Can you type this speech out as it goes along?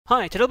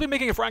Hi, today I'll be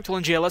making a fractal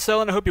in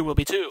GLSL and I hope you will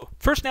be too.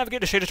 First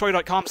navigate to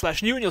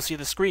shadertoy.com/new and you'll see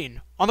the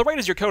screen. On the right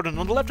is your code and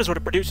on the left is what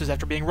it produces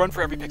after being run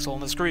for every pixel on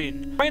the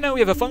screen. Right now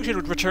we have a function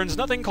which returns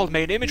nothing called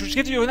main_image, which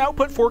gives you an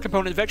output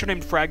 4-component vector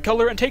named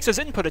fragColor and takes as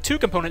input a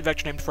 2-component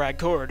vector named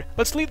fragChord.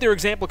 Let's leave their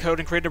example code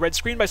and create a red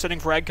screen by setting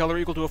fragColor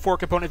equal to a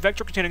 4-component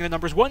vector containing the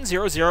numbers 1,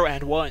 0, 0,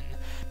 and 1.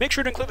 Make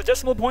sure to include the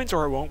decimal points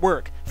or it won't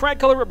work.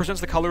 fragColor represents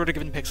the color of a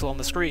given pixel on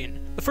the screen.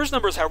 The first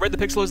number is how red the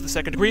pixel is, the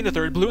second green, the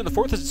third blue, and the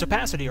fourth is its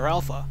opacity or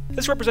alpha.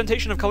 This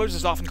representation of colors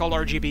is often called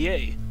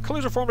RGBA.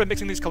 Colors are formed by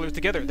mixing these colors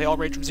together. They all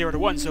range from 0 to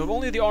 1, so if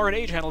only the R and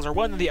A channels are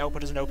 1, then the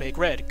output is an opaque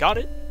red. Got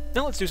it?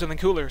 Now let's do something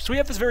cooler. So we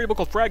have this variable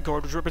called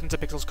fragChord, which represents a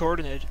pixel's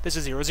coordinate. This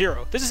is 0,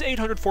 0. This is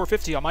 800,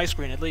 450 on my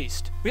screen at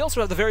least. We also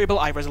have the variable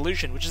I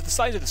resolution, which is the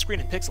size of the screen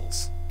in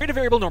pixels. Create a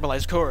variable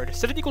normalized chord.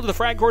 Set it equal to the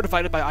fragChord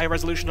divided by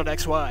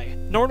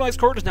iResolution.xy. Normalized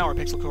chord is now our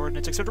pixel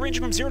coordinates, except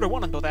ranging from 0 to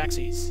 1 on both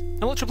axes.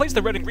 Now let's replace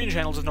the red and green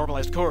channels with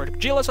normalized chord.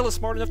 GLSL is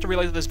smart enough to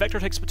realize that this vector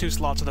takes up 2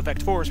 slots of the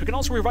vect4, so we can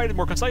also rewrite it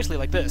more concisely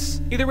like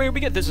this. Either way, we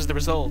get this as the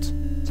result.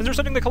 Since we're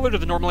setting the color to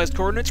the normalized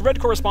coordinates, red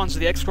corresponds to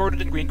the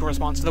x-coordinate and green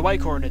corresponds to the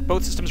y-coordinate.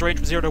 Both systems range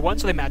from 0 to 1,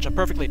 so they match up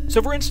perfectly.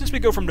 So for instance, we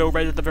go from no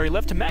red at the very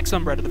left to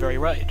maximum red at the very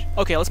right.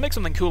 Okay, let's make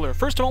something cooler.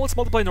 First of all, let's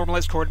multiply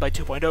normalized chord by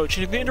 2.0,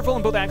 changing the interval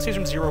in both axes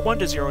from 0, 1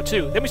 to 0,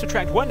 2. Then we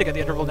subtract 1 to get the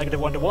interval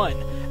 -1 to 1.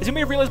 As you may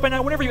have realized by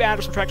now, whenever you add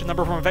or subtract a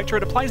number from a vector,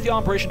 it applies the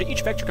operation to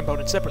each vector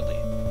component separately.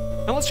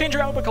 Now let's change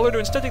our output color to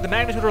instead take the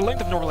magnitude or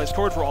length of normalized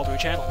chord for all 3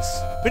 channels.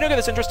 We now get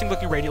this interesting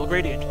looking radial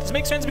gradient. This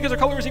makes sense because our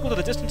color is equal to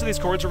the distance of these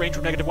chords range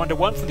from -1 to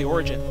 1 from the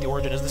origin. The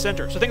origin is the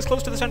center, so things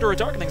close to the center are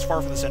dark and things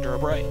far from the center are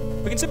bright.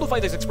 We can simplify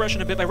this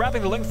expression a bit by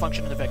wrapping the length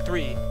function into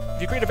vect3.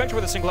 If you create a vector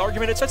with a single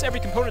argument, it sets every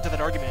component to that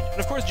argument.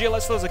 And of course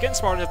GLSL is again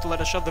smart enough to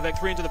let us shove the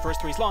vect3 into the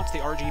first 3 slots, the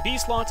RGB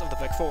slots of the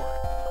vect4.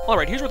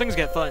 Alright, here's where things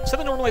get fun. Set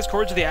the normalized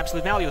chords to the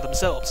absolute value of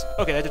themselves.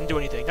 Okay, that didn't do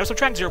anything. Now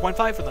subtract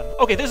 0.5 from them.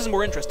 Okay, this is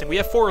more interesting. We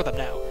have 4 of them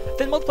now.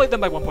 Then multiply them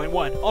by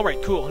 1.1.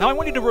 Alright, cool. Now I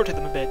want you to rotate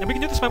them a bit, and we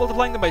can do this by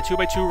multiplying them by 2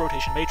 by 2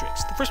 rotation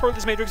matrix. The first part of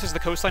this matrix is the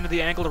cosine of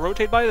the angle to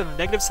rotate by, then the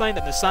negative sign,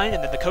 then the sine,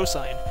 and then the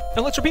cosine.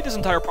 Now let's repeat this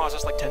entire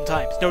process like 10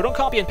 times. No, don't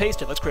copy and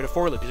paste it. Let's create a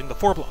for loop using the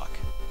for block.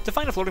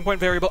 Define a floating point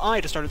variable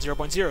I to start at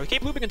 0.0.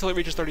 Keep looping until it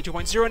reaches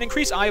 32.0 and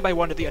increase I by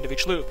 1 at the end of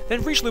each loop.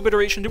 Then for each loop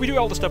iteration, we do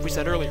all the stuff we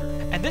said earlier.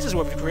 And this is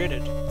what we've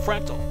created.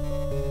 Fractal.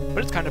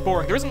 But it's kind of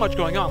boring. There isn't much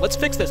going on. Let's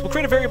fix this. We'll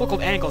create a variable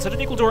called angle, set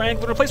it equal to our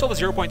angle, and replace all the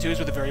 0.2s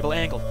with the variable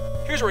angle.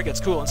 Here's where it gets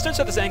cool. Instead,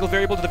 set this angle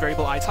variable to the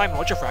variable I time and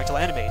watch your fractal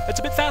animate.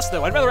 That's a bit fast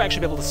though. I'd rather actually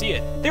be able to see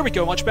it. There we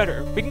go, much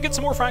better. We can get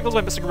some more fractals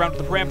by messing around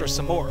with the parameters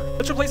some more.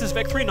 Let's replace this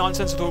vect3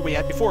 nonsense with what we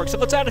had before, except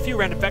let's add a few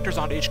random vectors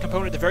onto each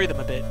component to vary them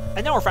a bit.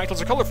 And now our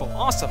fractals are colorful.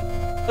 Awesome.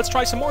 Let's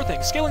try some more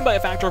things. Scaling by a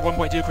factor of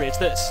 1.2 creates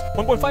this.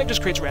 1.5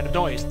 just creates random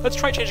noise. Let's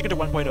try changing it to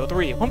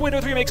 1.03.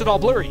 1.03 makes it all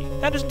blurry.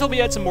 That is until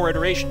we add some more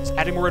iterations.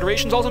 Adding more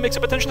iterations also makes it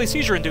potentially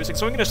seizure-inducing,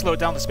 so I'm going to slow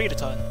down the speed a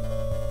ton.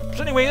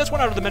 But anyway, that's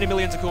one out of the many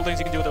millions of cool things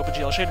you can do with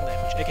OpenGL shading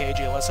language, aka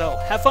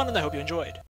GLSL. Have fun and I hope you enjoyed.